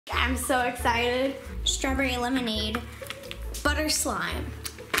I'm so excited. Strawberry lemonade, butter slime.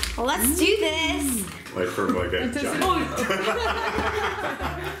 Well, let's do this. Like from like a giant.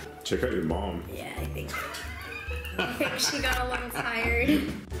 Check out your mom. Yeah, I think she got a little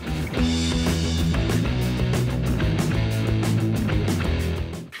tired.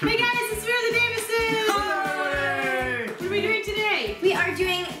 Hey guys, it's the Davises! Hi! What are we doing today? We are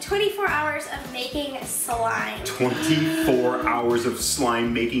doing 24 hours of making slime. 24 hours of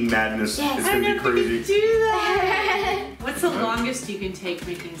slime making madness. Yes. It's I gonna don't be know if we crazy. can do that. What's the longest you can take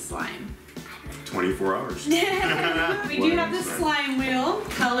making slime? 24 hours. We do have the slime wheel,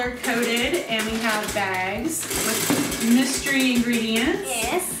 color coded, and we have bags with mystery ingredients.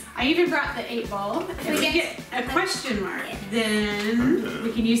 Yes. I even brought the 8-ball. If we get a question mark, then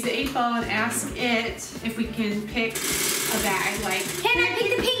we can use the 8-ball and ask it if we can pick a bag. Like, Can I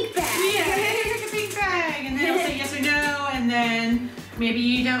pick the pink bag? yeah, pick a pink bag, and then it'll say yes or no, and then maybe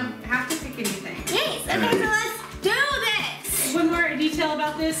you don't have to pick anything. Yes. Okay, so let's do this. One more detail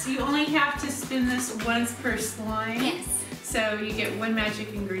about this, you only have to spin this once per slime. Yes. So you get one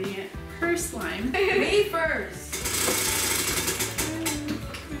magic ingredient per slime. Me first.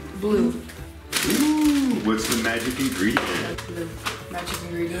 Blue. Ooh, what's the magic ingredient? Blue. Magic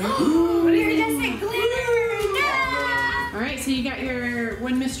ingredient. You're just a glitter. No. Alright, so you got your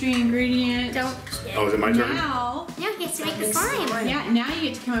one mystery ingredient. Don't. Oh, is it my turn? Now, No, you get to make the slime. yeah, now you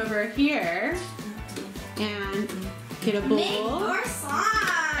get to come over here and get a bowl. Make more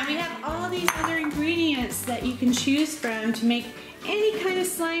slime. And we have all these other ingredients that you can choose from to make any kind of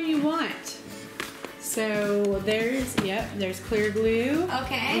slime you want. So there's clear glue.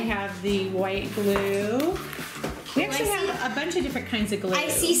 Okay. We have the white glue. We actually have a bunch of different kinds of glue. I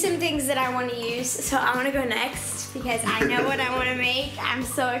see some things that I want to use, so I want to go next because I know what I want to make. I'm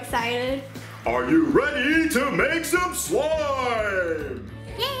so excited. Are you ready to make some slime?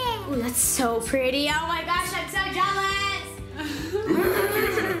 Yeah. Ooh, that's so pretty. Oh my gosh, I'm so jealous.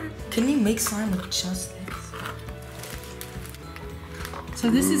 Can you make slime with just this? So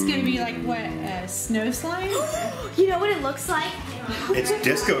this is going to be like what, snow slime? You know what it looks like? It's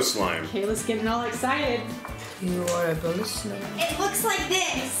disco slime. Kayla's getting all excited. You are a bonus. It looks like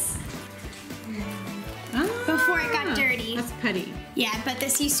this. Ah, Before it got dirty. That's putty. Yeah, but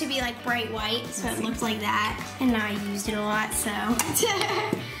this used to be like bright white, so it looked like that. And now I used it a lot, so.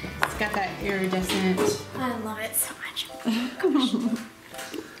 It's got that iridescent. I love it so much.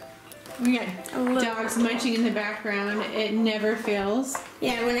 We got dogs munching in the background. It never fails.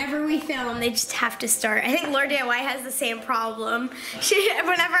 Yeah, whenever we film, they just have to start. I think Laura DIY has the same problem.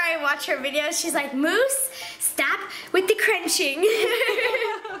 Whenever I watch her videos, she's like, Moose, stop with the crunching.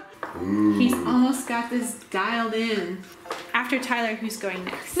 He's almost got this dialed in. After Tyler, who's going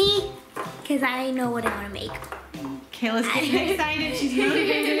next? Me, because I know what I want to make. Kayla's getting excited. She's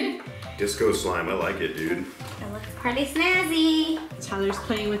motivated. Disco slime, I like it, dude. It looks pretty snazzy. Tyler's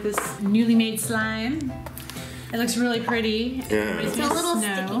playing with this newly made slime. It looks really pretty. Yeah. It's a little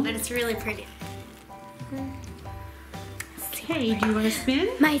sticky, but it's really pretty. Okay, do you want to spin?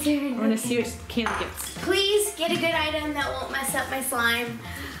 My turn. I want to see what Kayla gets. Please get a good item that won't mess up my slime.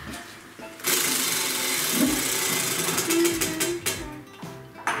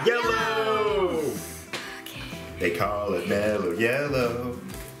 Yellow! Okay. They call it mellow yellow.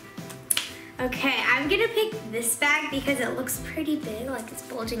 Okay, I'm gonna pick this bag because it looks pretty big, like it's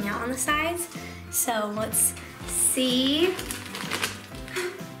bulging out on the sides. So let's see.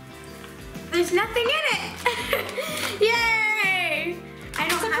 There's nothing in it! Yay! I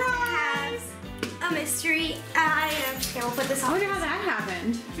don't have to have a mystery item. Okay, we'll put this I on. wonder how that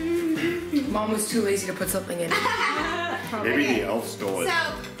happened. Mom was too lazy to put something in it. Maybe the elf stole it. So,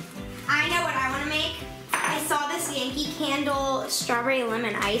 I know what I want to make. I saw this Yankee Candle strawberry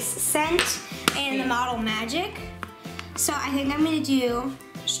lemon ice scent in the Model Magic. So I think I'm going to do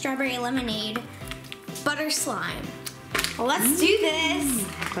strawberry lemonade butter slime. Well, let's do this.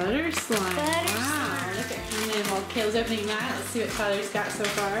 Butter slime. Butter Wow, look at him. While Kayla's opening that, let's see what Tyler's got so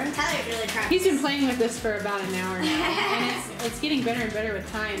far. Tyler really tried. He's been playing with this for about an hour now, and it's getting better and better with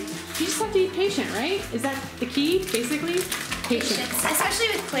time. You just have to be patient, right? Is that the key, basically? Patience. Especially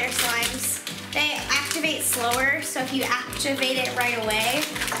with clear slimes. They activate slower, so if you activate it right away,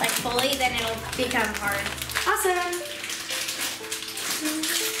 like fully, then it'll become hard. Awesome.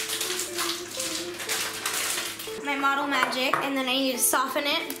 My Model Magic, and then I need to soften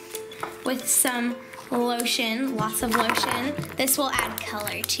it with some lotion, lots of lotion. This will add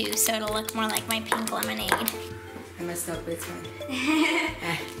color too, so it'll look more like my pink lemonade. I messed up, but it's fine.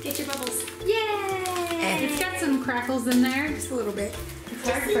 Get your bubbles. Yay! It's got some crackles in there. Just a little bit. It's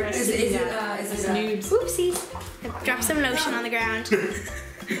hard for us to do that as noobs. Oopsies. Drop some lotion on the ground.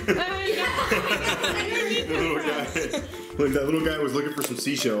 Look, that little guy was looking for some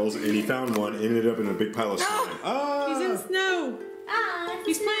seashells and he found one and ended up in a big pile of slime. He's in snow.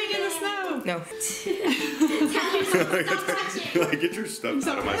 He's playing in the snow. No. Get your stuff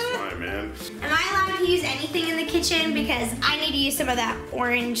out of my slime, man. Am I allowed to use anything in the kitchen? Because I need to use some of that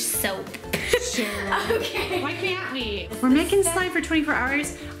orange soap. Sure. Okay. Why can't we? We're making slime for 24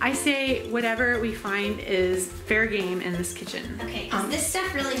 hours. I say whatever we find is fair game in this kitchen. Okay, because this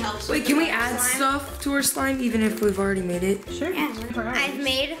stuff really helps. Wait, with can we the add slime. stuff to our slime even if we've already made it? Sure. Yeah, I've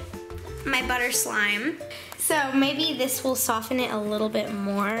made my butter slime. So maybe this will soften it a little bit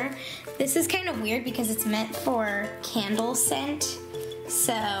more. This is kind of weird because it's meant for candle scent.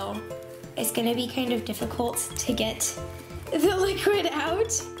 So it's gonna be kind of difficult to get the liquid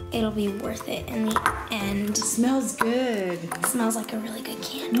out. It'll be worth it in the end. It smells good. It smells like a really good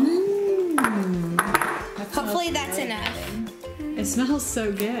candle. Hopefully that's enough. It smells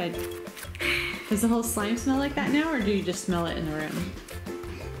so good. Does the whole slime smell like that now, or do you just smell it in the room?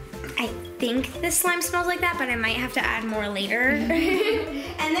 I think the slime smells like that, but I might have to add more later. And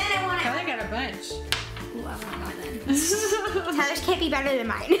then I want to. I got a bunch. Ooh, I want more then. Tyler's can't be better than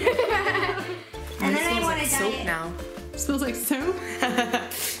mine. And then I want to dye Soap it. now. Smells like soap.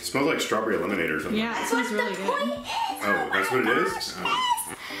 Smells like strawberry lemonade or something. Yeah, it That's smells what really the good. point is. Oh, that's my what it is? gosh, Oh.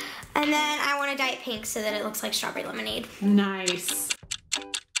 yes. And then I want to dye it pink so that it looks like strawberry lemonade. Nice.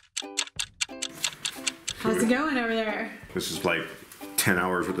 How's it going over there? This is like 10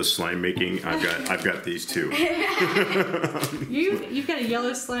 hours worth of slime making. I've got these two. You've got a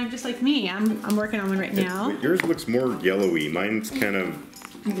yellow slime just like me. I'm working on one right now. Yours looks more yellowy. Mine's kind of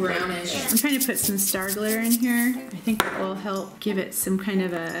Brownish. I'm trying to put some star glitter in here. I think that will help give it some kind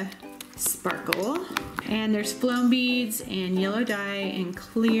of a sparkle. And there's floam beads and yellow dye and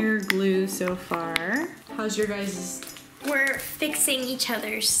clear glue so far. How's your guys'? We're fixing each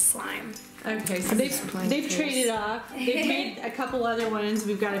other's slime. Okay, so they've traded off. They've made a couple other ones.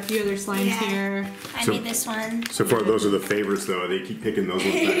 We've got a few other slimes Yeah. here. I So- made this one. so far. Those are the favorites, though. They keep picking those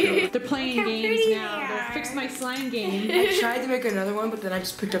ones back up. They're playing Look how games pretty now. they They're are. fix my slime game. I tried to make another one, but then I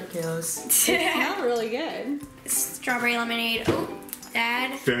just picked up yellows. They smell really good. Strawberry lemonade. Oh,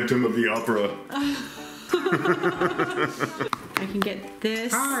 Dad. Phantom of the Opera. I can get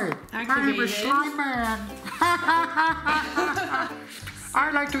this activated. I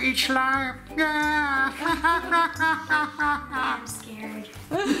like to eat slime. Yeah. I'm scared.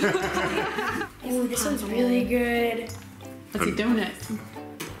 Ooh, this one's really good. That's a donut.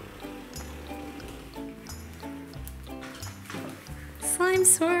 Slime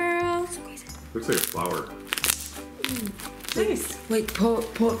swirl. Looks like a flower. Nice. Wait, pull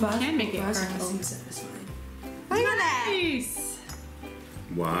it back. Can make it Fast. caramel. Look at that. Nice.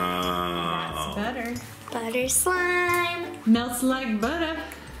 Wow. Butter. Butter slime. Melts like butter.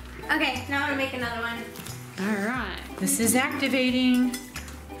 Okay, now I'm gonna make another one. All right. This is activating.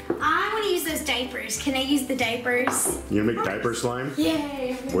 I want to use those diapers. Can I use the diapers? You gonna make diaper slime?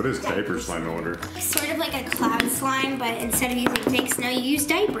 Yay. What is diaper slime, I wonder? Sort of like a cloud slime, but instead of using fake snow, you use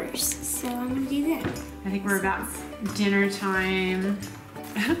diapers. So I'm gonna do that. I think we're about dinner time.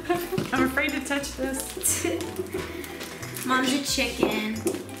 I'm afraid to touch this. Mom's a chicken.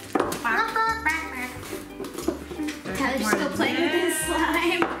 Tyler's still playing with his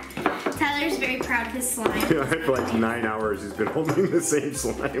slime. Tyler's very proud of his slime. For like 9 hours, he's been holding the same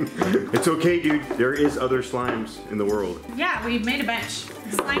slime. It's okay, dude. There is other slimes in the world. Yeah, we've made a bunch.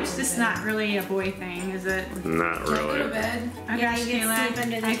 Slime's just not really a boy thing, is it? Not really. Bed. I Yeah, got you can Kayla. sleep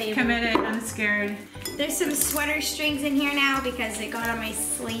under the I table. committed. I'm scared. There's some sweater strings in here now because it got on my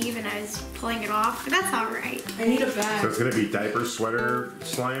sleeve and I was pulling it off, but that's all right. I need a So bag. it's gonna be diaper sweater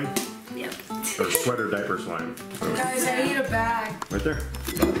slime? Yep. Or sweater diaper slime. So, Guys, I need a bag. right there.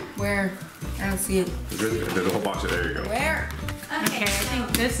 Where? I don't see it. There's a whole box of there you go. Where? Okay, I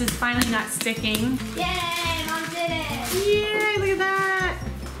think this is finally not sticking. Yay, Mom did it. Yay, look at that.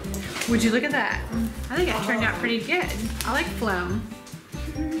 Would you look at that? I think it turned out pretty good. I like floam.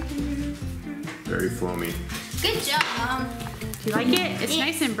 Very foamy. Good job, Mom. Do you like it? It's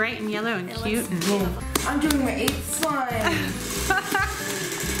nice and bright and yellow and cute. And I'm doing my 8th slime.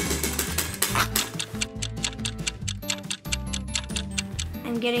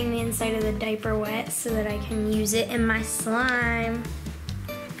 I'm getting the inside of the diaper wet so that I can use it in my slime.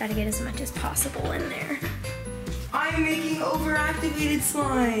 Gotta get as much as possible in there. I'm making overactivated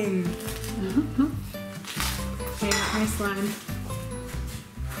slime. okay, got my slime.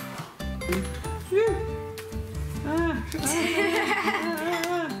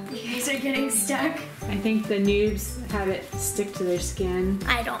 You guys are getting stuck. I think the noobs have it stick to their skin.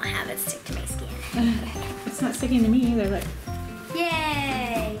 I don't have it stick to my skin. It's not sticking to me either, look.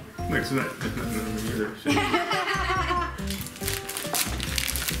 Yay! Like, so that's not either.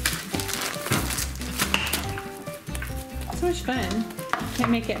 So much fun. Can't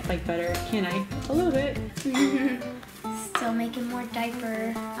make it like butter, can I? A little bit. Still making more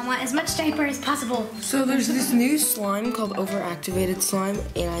diaper. I want as much diaper as possible. So there's this new slime called overactivated slime,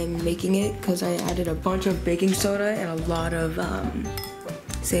 and I'm making it because I added a bunch of baking soda and a lot of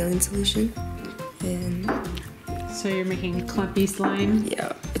saline solution. And So you're making clumpy slime?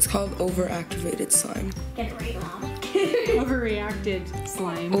 yeah, it's called overactivated slime. Get it right, Mom. Overreacted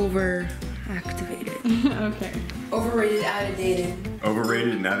slime. Overactivated. Okay. Overrated, outdated.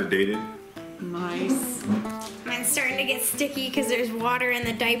 Overrated and outdated. Nice. Mine's starting to get sticky because there's water in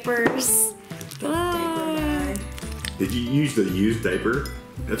the diapers. Did you use the used diaper?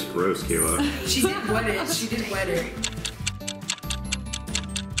 That's gross, Kayla. She did wet it. She did wet it.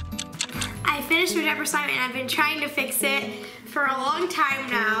 I finished my diaper slime and I've been trying to fix it for a long time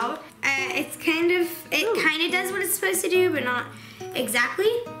now. It kind of does what it's supposed to do, but not exactly.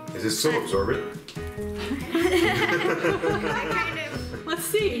 Is this so absorbent? I kind of, Let's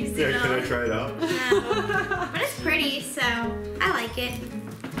see. Yeah, can I try it out? but it's pretty, so I like it.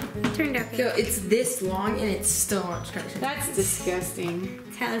 It turned out Yo, good. it's this long and it's still not stretching. That's disgusting.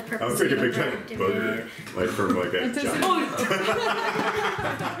 Tyler I was purposely thinking big giant booger, like from like a giant.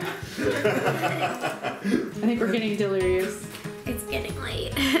 I think we're getting delirious. It's getting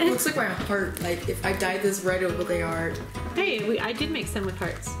late. It looks like my heart. Like if I dyed this red, it would look like a heart. Hey, I did make some with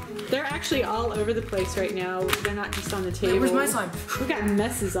hearts. They're actually all over the place right now. They're not just on the table. Where's my slime? We got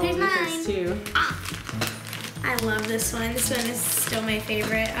messes all There's over the place mine. too. I love this one. This one is still my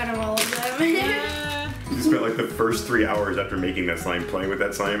favorite out of all of them. She spent like the first 3 hours after making that slime playing with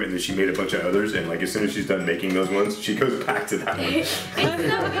that slime, and then she made a bunch of others. And like as soon as she's done making those ones, she goes back to that one. It's so good.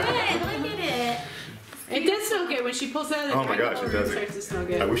 Look at it. It does smell good when she pulls it out of the Oh my gosh, it does. starts to smell I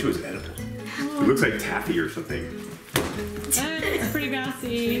good. wish it was edible. It looks like taffy or something. It's pretty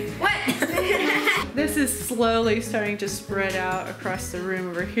bouncy. What? This is slowly starting to spread out across the room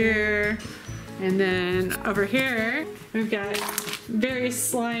over here. And then over here, we've got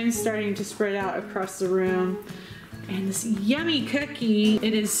various slimes starting to spread out across the room. And this yummy cookie,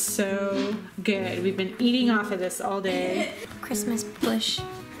 it is so good. We've been eating off of this all day. Christmas bush.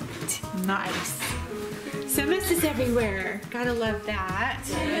 Nice. So messes everywhere. Gotta love that.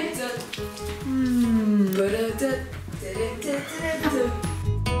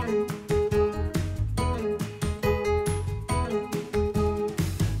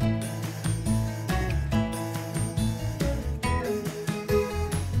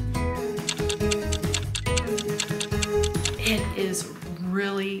 It is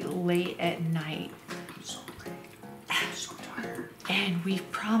really late at night. I'm so tired. And we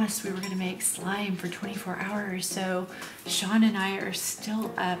promised we were gonna make slime for 24 hours, so Sean and I are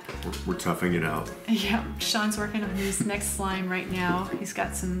still up. We're toughing it out. Yeah, Sean's working on his next slime right now. He's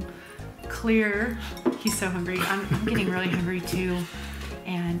got some clear. He's so hungry. I'm getting really hungry too.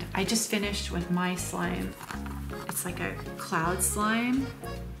 And I just finished with my slime. It's like a cloud slime.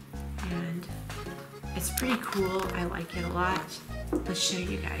 And it's pretty cool. I like it a lot. Let's show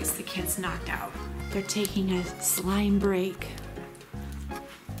you guys. The kids knocked out. They're taking a slime break.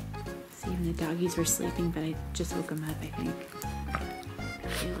 See, even the doggies were sleeping, but I just woke them up, I think.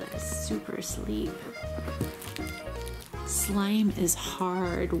 Kayla is super asleep. Slime is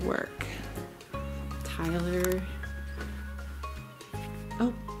hard work. Tyler.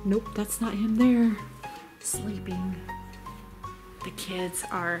 Oh, nope, that's not him there. Sleeping. The kids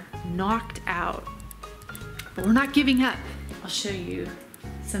are knocked out. But we're not giving up. I'll show you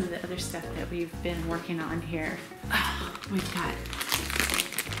some of the other stuff that we've been working on here. We've got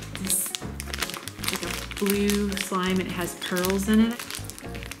this like a blue slime and it has pearls in it.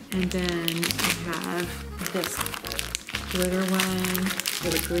 And then we have this glitter one,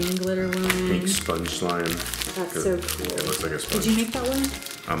 or the green glitter one. Pink sponge slime. That's so cool. It looks like a sponge. Did you make that one?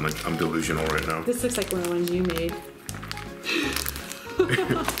 I'm delusional right now. This looks like one of the ones you made.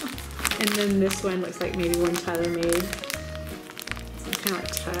 And then this one looks like maybe one Tyler made. It's kind of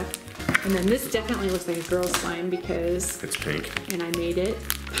like tough. And then this definitely looks like a girl slime because, It's pink. and I made it.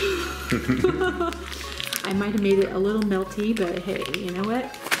 I might have made it a little melty, but hey, you know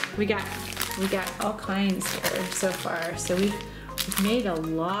what? We got all kinds here so far. So we've made a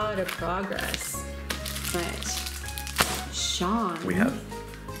lot of progress. But Sean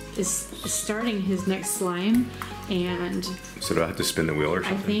is starting his next slime, and So do I have to spin the wheel or I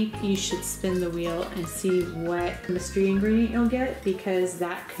something? think you should spin the wheel and see what mystery ingredient you'll get, because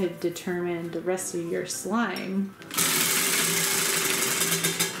that could determine the rest of your slime.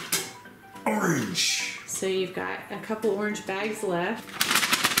 Orange. So you've got a couple orange bags left.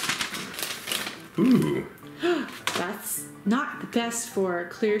 Ooh. That's not the best for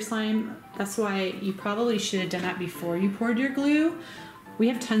clear slime. That's why you probably should have done that before you poured your glue. We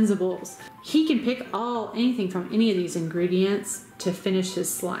have tons of bowls. He can pick anything from any of these ingredients to finish his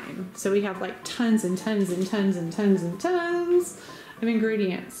slime. So we have like tons and tons and tons and tons and tons of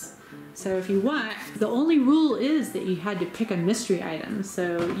ingredients. So if you want, the only rule is that you had to pick a mystery item.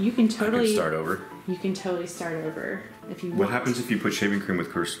 So you can totally start over. You can totally start over if you want. What happens if you put shaving cream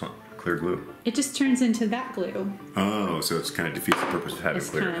with clear glue? It just turns into that glue. Oh, so it's kind of defeats the purpose of having It's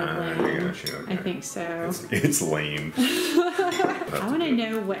clear. kind of lame. Gotcha, okay. I think so. It's lame. I want to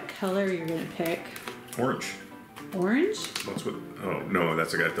know what color you're gonna pick. Orange. Orange? What's with? Oh no,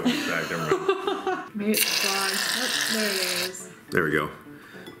 that's a guy throwing it back. Never mind. Maybe it's blonde. Oh, there it is. There we go.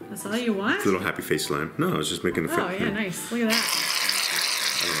 That's all you want? It's a little happy face slime. No, I was just making a Oh yeah, nice. Look at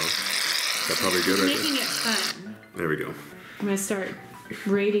that. I don't know. That's probably good right Making there. it fun. There we go. I'm gonna start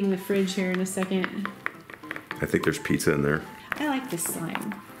raiding the fridge here in a second. I think there's pizza in there. I like this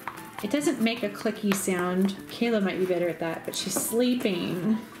slime. It doesn't make a clicky sound. Kayla might be better at that, but she's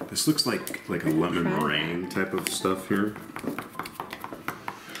sleeping. This looks like a lemon meringue type of stuff here.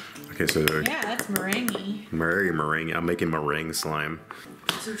 Okay, so Yeah, that's meringue. meringue. I'm making meringue slime.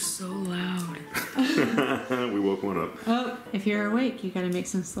 These are so loud. We woke one up. Oh, if you're awake, you gotta make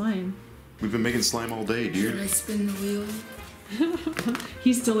some slime. We've been making slime all day, Should dude. I spin the wheel?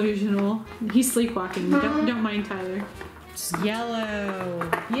 He's delusional. He's sleepwalking. Don't mind Tyler. Yellow.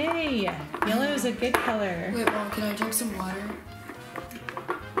 Yay! Yellow is a good color. Wait, Mom, can I drink some water?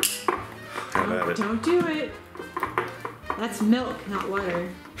 Have at it. Don't do it. That's milk, not water.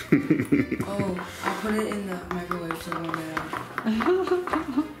 Oh, I'll put it in the microwave so it won't get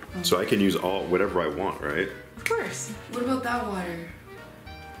out. So I can use whatever I want, right? Of course. What about that water?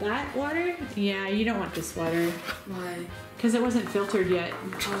 That water? Yeah, you don't want this water. Why? Because it wasn't filtered yet.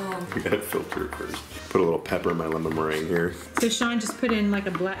 Oh, We gotta filter it first. Put a little pepper in my lemon meringue here. So Sean just put in like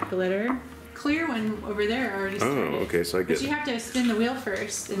a black glitter. Clear one over there already Oh, started. okay, so I But get. you have to spin the wheel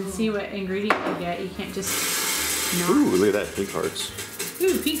first and see what ingredient you get. You can't just not. Ooh, look at that, pink hearts.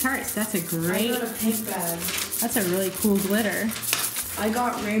 Ooh, pink hearts. That's a I great, got a pink bag. that's a really cool glitter. I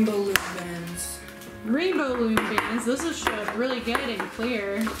got rainbow loop bands. Rainbow loom bands. Those will show up really good and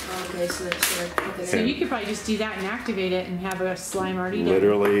clear. Okay, so I put it So in. you could probably just do that and activate it and have a slime already done.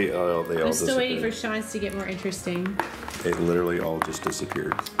 Literally, they all I'm still waiting for disappeared. Sean's to get more interesting. It literally all just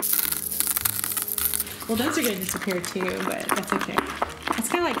disappeared. Well, those are going to disappear too, but that's okay. It's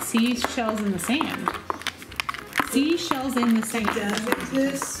kind of like seashells in the sand. Seashells in the sand.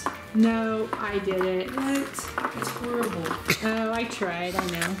 This? No, I did it. What? It's horrible. Oh, I tried. I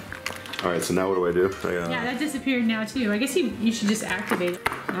know. All right, so now what do I do? Yeah, that disappeared now too. I guess you should just activate it.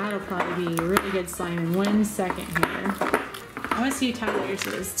 That'll probably be really good slime in 1 second here. I want to see how Tyler's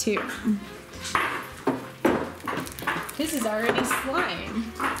is too. His is already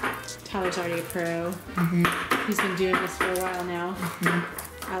slime. Tyler's already a pro. He's been doing this for a while now.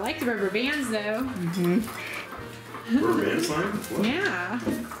 I like the rubber bands though. Rubber band slime? What? Yeah.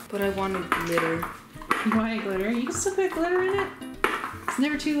 But I wanted glitter. You want a glitter? You can still put glitter in it. It's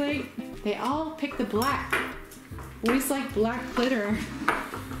never too late. They all pick the black. Boys like black glitter.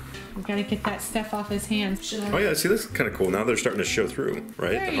 We gotta get that stuff off his hands. Should I, Oh yeah, see that's kind of cool. Now they're starting to show through,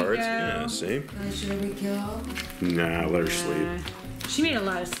 right? There The you hearts. go. Yeah, see? should I wake you up? Nah, let her sleep. She made a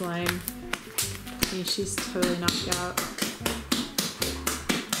lot of slime. Yeah, she's totally knocked out.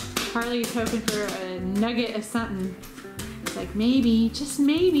 Harley's hoping for a nugget of something. It's like maybe, just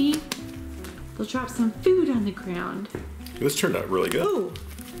maybe, they'll drop some food on the ground. This turned out really good. Ooh,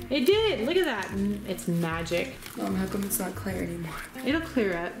 it did. Look at that. It's magic. Mom, how come it's not clear anymore? It'll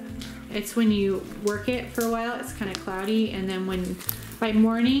clear up. It's when you work it for a while, it's kind of cloudy, and then by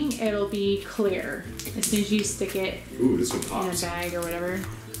morning, it'll be clear as soon as you stick it Ooh, this one in a pops. bag or whatever.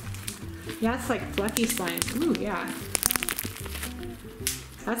 Yeah, it's like fluffy slime. Ooh, yeah.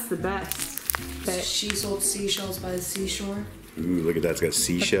 That's the best. But She sold seashells by the seashore. Ooh, look at that. It's got the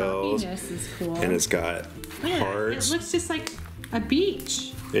seashells. puffiness is cool. And it's got Yeah, hearts. it looks just like a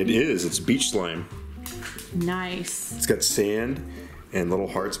beach. It is. It's beach slime. Nice. It's got sand and little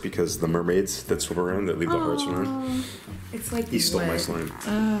hearts because the mermaids that swim around that leave the hearts around. It's like He stole wet. my slime.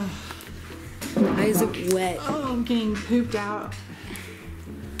 Why is it wet? Oh, I'm getting pooped out.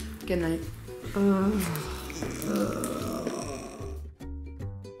 Good night.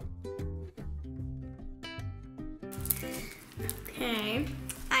 Okay,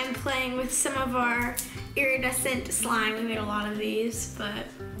 I'm playing with some of our iridescent slime. We made a lot of these, but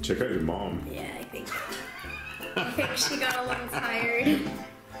Check out your mom. yeah, I think she got a little tired.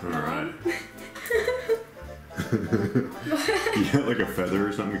 Alright. You got like a feather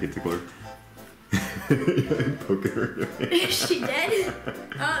or something we could tickle her. Poking her. She did?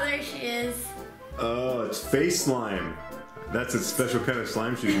 Oh, there she is. Oh, it's face slime. That's a special kind of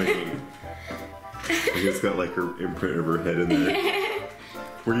slime she's making. It's got like her imprint of her head in there.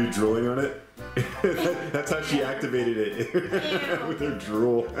 Were you drooling on it? That's how she activated it. With her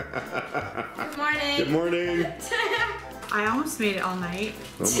drool. Good morning. Good morning. I almost made it all night.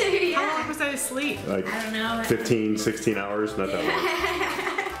 Oh How long was I asleep? like I don't know. 15, 16 hours, not that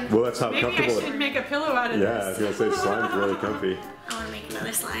long. Well, that's how Maybe I comfortable. should make a pillow out of Yeah, I was this. gonna say slime's really comfy. I want to make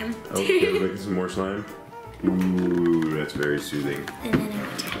another slime. Oh, okay, making some more slime. Ooh, that's very soothing. And then I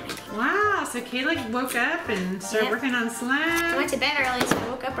went to bed. Wow, so Kayla woke up and started Yep. working on I slime. went to bed early, so I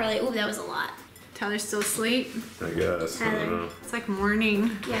woke up early. Ooh, that was a lot. Tyler's still asleep. I guess. I don't know. It's like morning.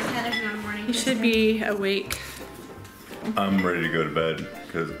 Yeah, Tyler's in the morning. You should be awake. I'm ready to go to bed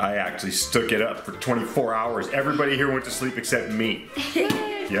because I actually stuck it up for 24 hours. Everybody here went to sleep except me.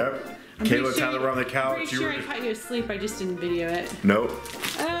 Yep. Kayla, Tyler were on the couch. Pretty sure I caught you asleep. I just didn't video it. Nope.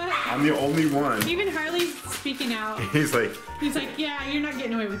 I'm the only one. Even Harley's speaking out. He's like, Yeah, you're not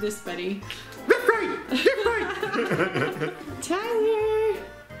getting away with this, buddy. that's right. That's right. Tyler,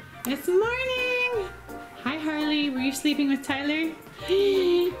 it's morning. Hi, Harley. Were you sleeping with Tyler?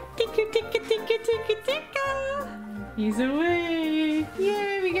 Tickle, tickle, tickle, tickle, tickle. He's awake.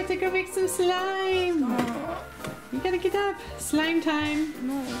 Yay, we get to go make some slime. You gotta get up. Slime time.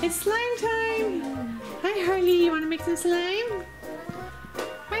 It's slime time. Hi, Harley. You wanna make some slime?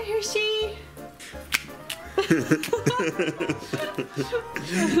 Hi, Hershey.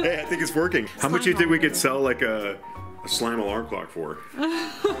 Hey, I think it's working. How much do you think we could sell like a slime alarm clock for?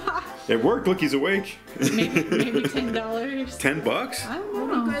 It worked. Look, he's awake. Maybe $10. $10? I don't know.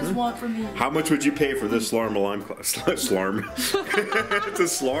 What do you guys want from me? How much would you pay for this Slarm alarm clock? Slarm. It's a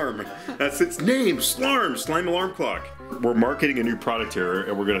Slarm. That's its name. Slarm. Slime alarm clock. We're marketing a new product here,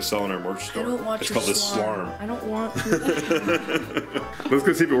 and we're gonna sell in our merch store. I don't want it's your called the Slarm. Slarm. I don't want to. Let's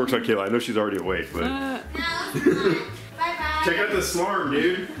go see if it works on Kayla. I know she's already awake, but Bye-bye. check out the Slarm,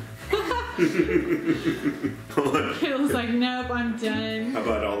 dude. Hold on. Kayla's like, nope, I'm done. How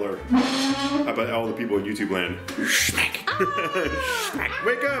about all the people in YouTube land? Schmack. Schmack.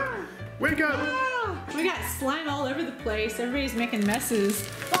 Wake up! Wake up! Oh, we got slime all over the place. Everybody's making messes.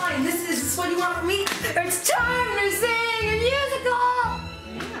 Fine, this is what you want from me. It's time to sing a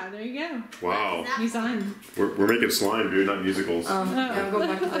musical. Yeah, there you go. Wow. He's on. We're making slime, dude, not musicals. Yeah, I'm going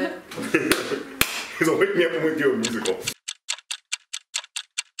back to bed. He'll wake me up when we do a musical.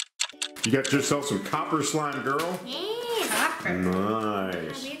 You got yourself some copper slime, girl. Yes.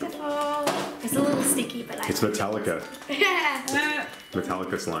 Nice. Beautiful. It's a little sticky, but I It's Metallica. Uh,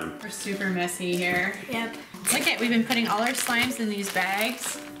 Metallica slime. we're super messy here. Yep. Look at, we've been putting all our slimes in these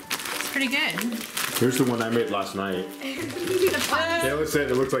bags. It's pretty good. Here's the one I made last night. Kayla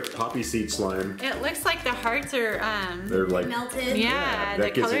said it looks like poppy seed slime. It looks like the hearts are, They're like, Melted. yeah, that the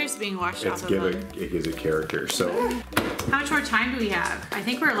gives color's it- being washed off of it gives it character. So How much more time do we have? I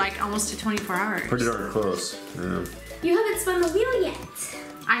think we're like almost to 24 hours. pretty darn close. Yeah. You haven't spun the wheel yet.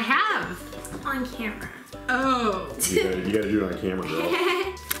 I have. On camera. Oh. You gotta do it on camera, girl.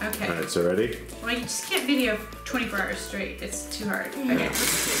 Okay. Alright, so ready? Well, you just can't video 24 hours straight. It's too hard. Okay, let's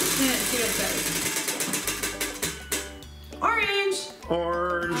see what it says. Orange!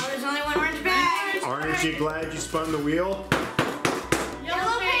 Orange. Oh, there's only one orange bag. Aren't you glad you spun the wheel?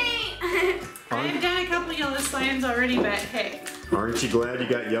 Yellow paint. I've done a couple yellow slimes already, but hey. Aren't you glad you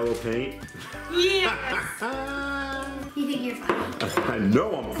got yellow paint? Yes! You think you're funny? I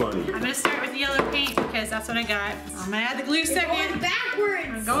know I'm funny. I'm gonna start with the yellow paint because that's what I got. I'm gonna add the glue Going second. I'm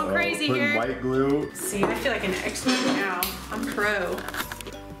backwards. going crazy Putting here. white glue. See, I feel like an expert now. I'm pro.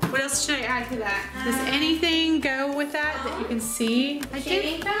 What else should I add to that? Does anything go with that you can see? I did.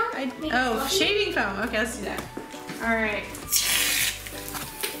 Shaving foam? Make it Oh, fluffy? shaving foam. Okay, let's do that. All right.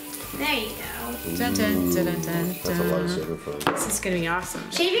 There you go. Dun, dun, dun, dun, dun, That's a lot of dun. sugar foam. This is gonna be awesome.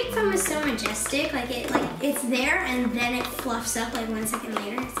 Shaving foam is so majestic. Like it's there and then it fluffs up like 1 second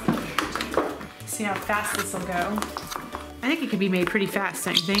later. It's like See how fast this will go. I think it could be made pretty fast,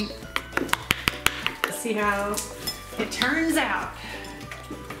 don't you think? Let's see how it turns out.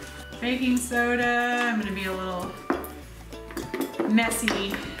 Baking soda. I'm gonna be a little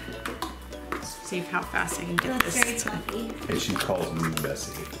messy. See how fast I can it get looks very this. fluffy. And she calls me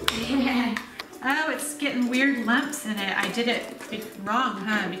messy. Oh, it's getting weird lumps in it. I did it wrong,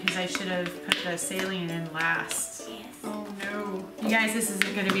 huh? Because I should have put the saline in last. Yes. Oh no. You guys, this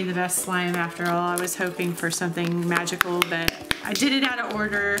isn't gonna be the best slime after all. I was hoping for something magical, but I did it out of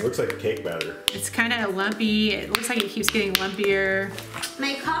order. It looks like a cake batter. It's kind of lumpy. It looks like it keeps getting lumpier.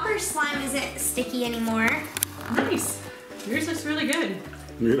 My copper slime isn't sticky anymore. Nice. Yours looks really good.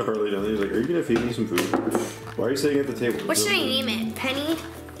 You're gonna hurry down there. He's like, are you gonna feed me some food? Why are you sitting at the table? What should I name it? Penny?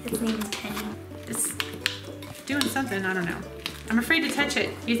 Its name is Penny. It's doing something, I don't know. I'm afraid to touch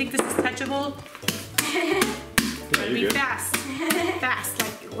it. You think this is touchable? It'd be good. fast. Fast,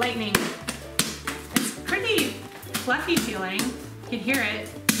 like lightning. It's pretty fluffy feeling. You can hear it.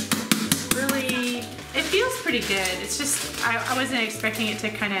 Really, it feels pretty good. It's just, I wasn't expecting it to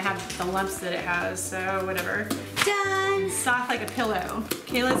kind of have the lumps that it has, so whatever. Done. Soft like a pillow.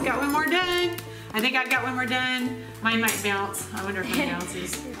 Kayla's got one more done. I think I've got one more done. Mine might bounce. I wonder if mine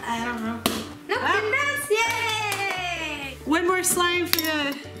bounces. I don't know. Nope, didn't bounce. Yay! One more slime for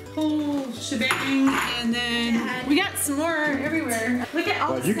the whole shebang, and then we got some more everywhere. Look at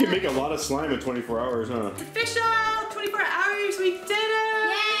all Wow, the you can slime. make a lot of slime in 24 hours, huh? Official! 24 hours, we did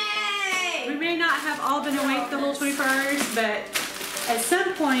it! Yay! We may not have all been awake the whole 24 hours, but at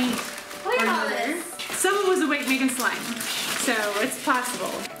some point Look or at all another, this. someone was awake making slime. So it's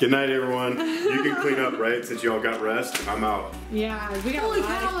possible. Good night, everyone. You can clean up, right? Since you all got rest, I'm out. Yeah, we got Holy a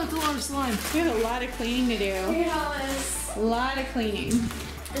lot cow, that's a lot of slime. we have a lot of cleaning to do. Look at all this. A lot of cleaning.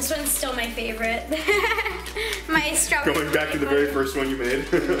 This one's still my favorite. My strawberry. Going back to the very first one you made.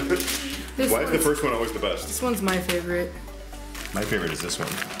 Why is the first one always the best? This one's my favorite. My favorite is this one.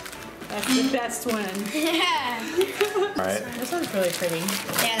 That's the best one. Yeah. All right. This one's really pretty.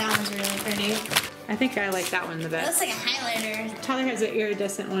 Yeah, that one's really pretty. I think I like that one the It best. looks like a highlighter. Tyler has an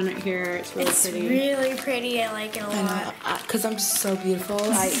iridescent one right here. It's really It's pretty. really pretty. I like it a lot. Because I'm just so beautiful.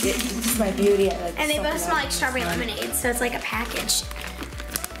 It's my beauty. I like And they suck both it smell up. like strawberry lemonade, so it's like a package.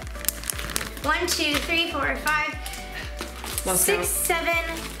 1, 2, 3, 4, 5, Let's 6, go. 7,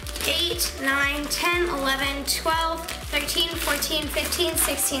 8, 9, 10, 11, 12, 13, 14, 15,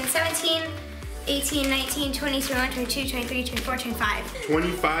 16, 17, 18, 19, 20, 21, 22, 23, 24, 25.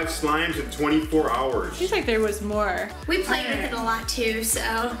 25 slimes in 24 hours. Seems like there was more. We played with it a lot too,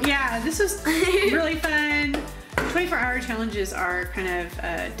 so. Yeah, this was really fun. 24-hour challenges are kind of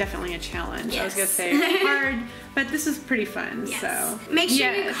definitely a challenge. I was gonna Yes. say hard, but this is pretty fun. Yes. So Make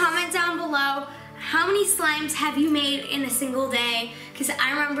sure you yes. comment down below how many slimes have you made in a single day? Because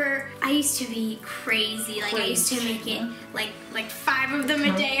I remember I used to be crazy. Like I used to make it like 5 of them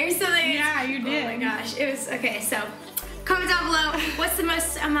a day or something. Yeah, you did. Oh my gosh, it was okay. So comment down below what's the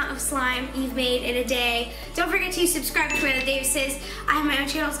most amount of slime you've made in a day. Don't forget to subscribe to Kayla Davis's. I have my own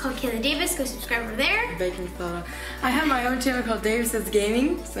channel. It's called Kayla Davis. Go subscribe over there. Baking soda. I have my own channel called Davis's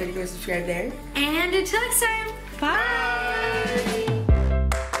Gaming, so you go subscribe there. And until next time. Bye.